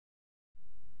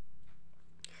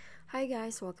Hi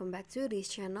guys, welcome back to this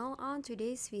channel. On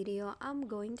today's video, I'm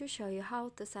going to show you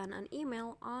how to send an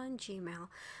email on Gmail.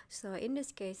 So in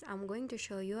this case, I'm going to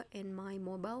show you in my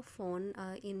mobile phone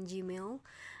in Gmail.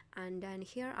 And then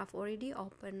here I've already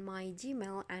opened my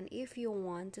Gmail, and if you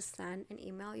want to send an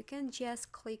email, you can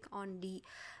just click on the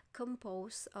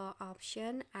compose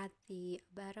option at the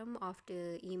bottom of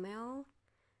the email.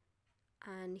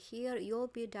 And here you'll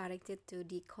be directed to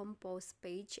the compose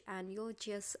page, and you'll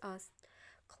just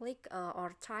click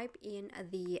or type in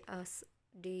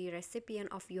the recipient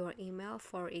of your email,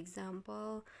 for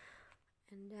example,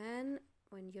 and then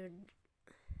when you're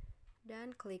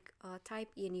done, click type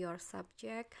in your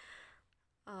subject.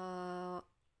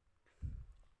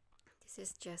 This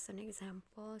is just an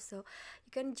example, so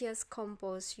you can just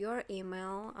compose your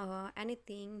email,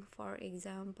 anything, for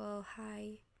example,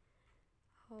 hi,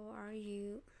 how are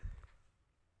you?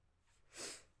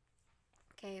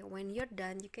 Okay, when you're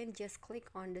done, you can just click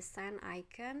on the send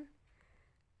icon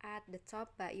at the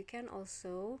top, but you can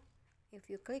also, if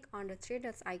you click on the three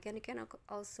dots icon, you can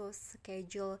also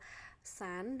schedule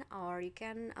send, or you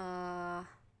can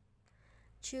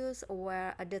choose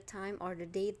where at the time or the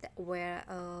date where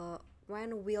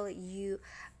when will you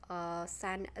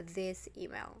send this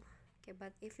email. Okay,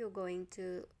 but if you're going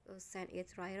to send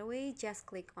it right away, just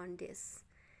click on this.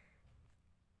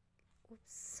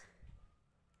 Oops.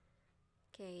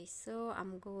 Okay, so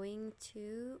I've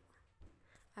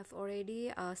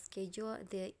already scheduled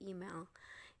the email.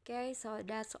 Okay, so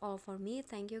that's all for me.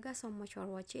 Thank you guys so much for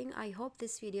watching. I hope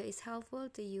this video is helpful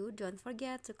to you. Don't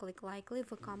forget to click like,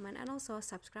 leave a comment, and also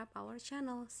subscribe our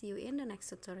channel. See you in the next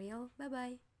tutorial. Bye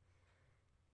bye.